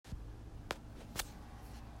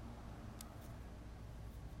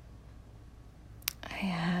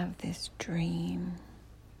have this dream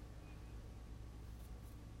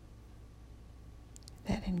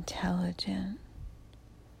that intelligent,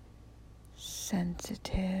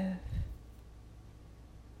 sensitive,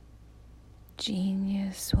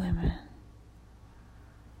 genius women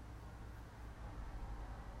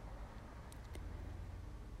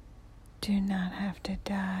do not have to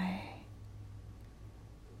die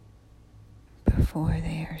before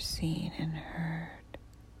they are seen and heard.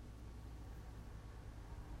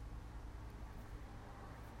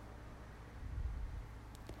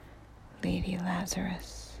 Lady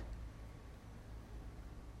Lazarus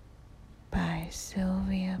by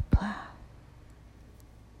Sylvia Plath.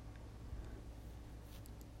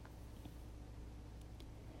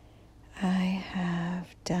 I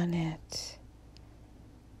have done it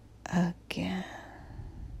again.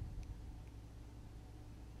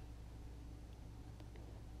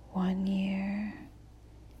 One year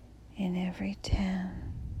in every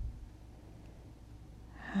 10,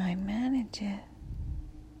 I manage it.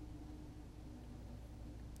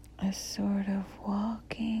 A sort of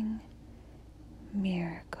walking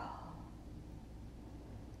miracle.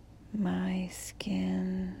 My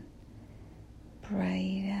skin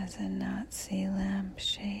bright as a Nazi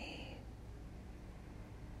lampshade.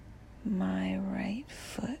 My right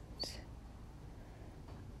foot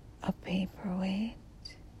a paperweight.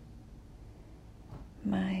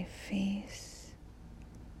 My face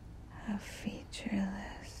a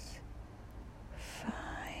featureless,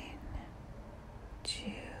 fine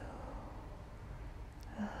Jew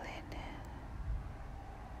linen.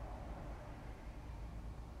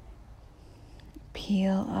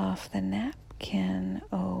 Peel off the napkin,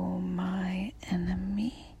 oh my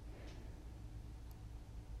enemy.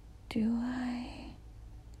 Do I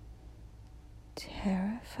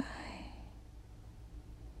terrify?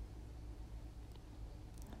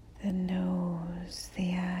 The nose,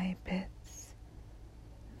 the eye pits,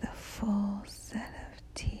 the full set of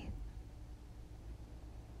teeth.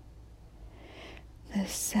 The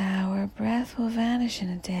sour breath will vanish in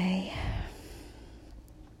a day.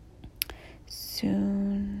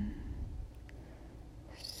 Soon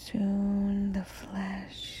the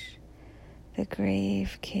flesh the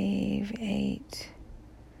grave cave ate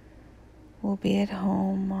will be at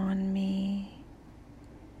home on me,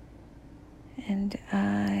 and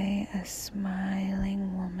I, a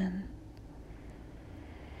smiling woman,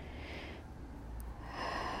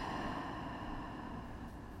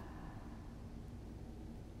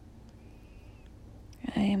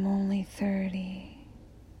 I am only 30,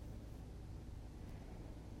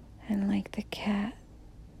 and like the cat,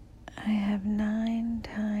 I have 9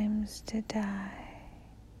 times to die.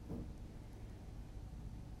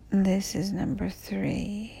 This is number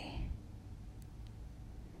 3.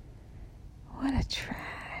 What a trash.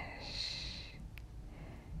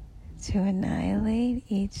 To annihilate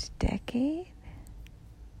each decade?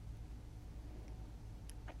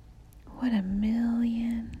 What a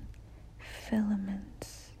million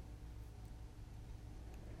filaments.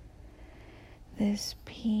 This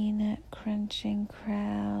peanut crunching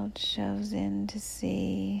crowd shoves in to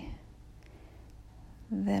see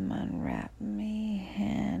them unwrap me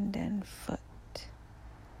hand and foot.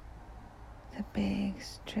 The big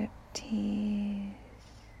striptease.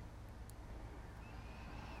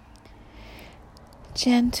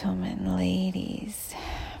 Gentlemen, ladies,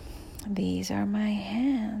 these are my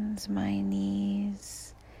hands, my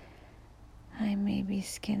knees. I may be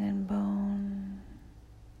skin and bone.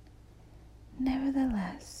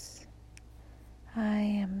 Nevertheless, I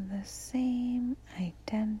am the same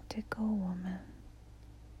identical woman.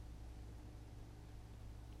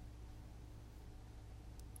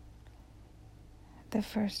 The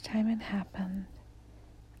first time it happened,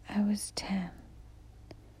 I was 10.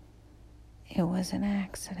 It was an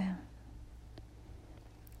accident.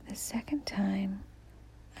 The second time,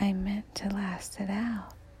 I meant to last it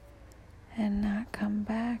out and not come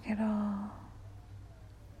back at all.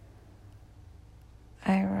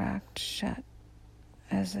 I rocked shut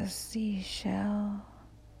as a seashell.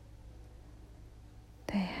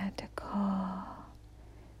 They had to call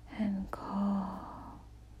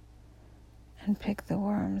and pick the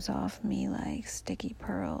worms off me like sticky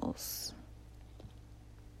pearls.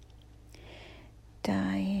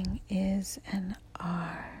 Dying is an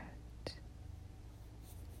art,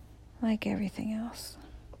 like everything else.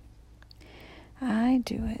 I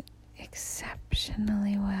do it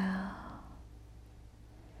exceptionally well.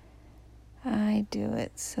 I do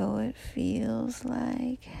it so it feels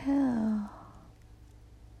like hell.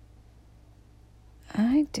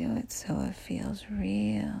 I do it so it feels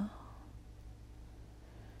real.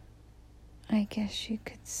 I guess you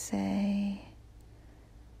could say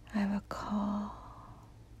I have a call.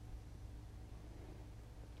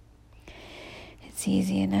 It's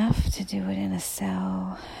easy enough to do it in a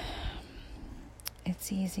cell.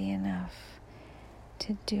 It's easy enough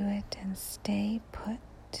to do it and stay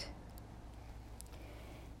put.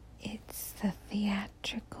 It's the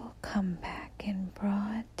theatrical comeback in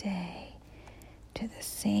broad day to the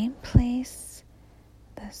same place,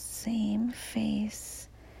 the same face,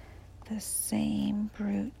 the same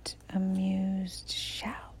brute, amused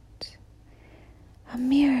shout. A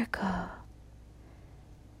miracle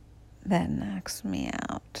that knocks me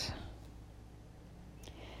out.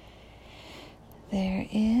 There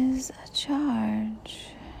is a charge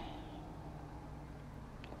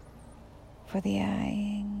for the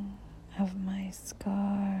eyeing of my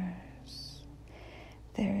scars.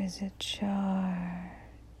 There is a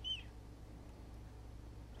charge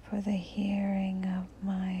for the hearing of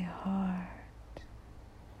my heart.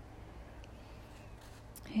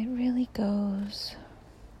 It really goes.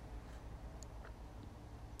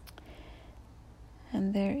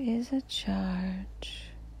 And there is a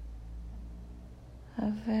charge, a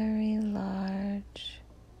very large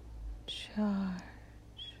charge,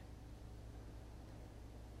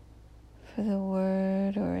 for the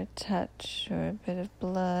word or a touch or a bit of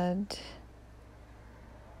blood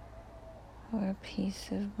or a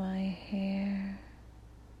piece of my hair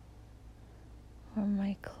or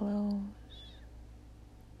my clothes.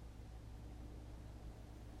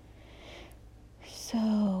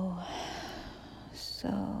 So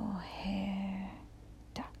hair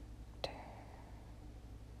doctor.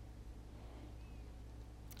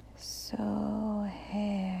 So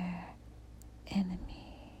hair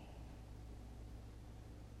enemy.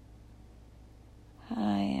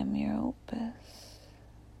 I am your opus.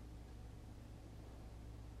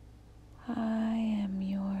 I am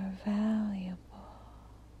your valuable.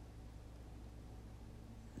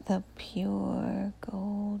 The pure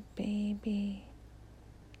gold baby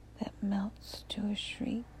that melts to a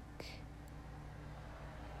shriek.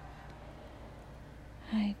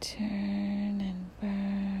 I turn and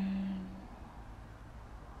burn.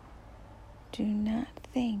 Do not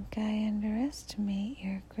think I underestimate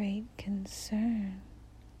your great concern.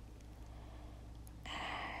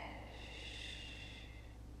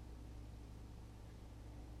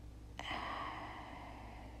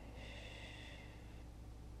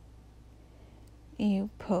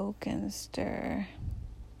 You poke and stir.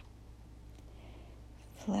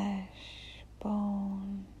 Flesh,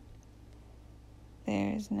 bone,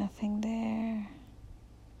 there is nothing there.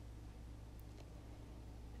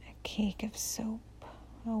 A cake of soap,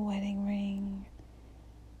 a wedding ring,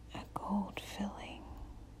 a gold filling.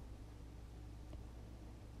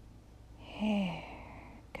 Hair,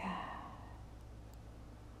 God.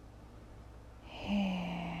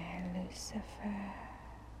 Hair, Lucifer.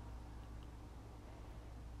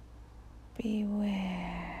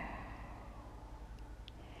 Beware.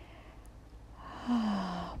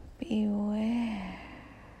 Ah, beware.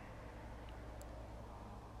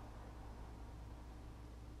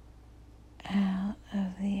 Out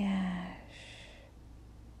of the ash,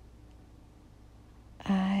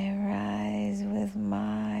 I rise with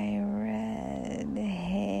my red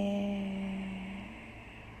hair.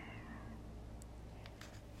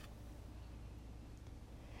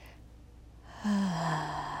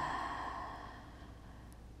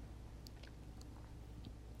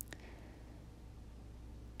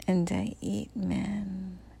 And I eat men.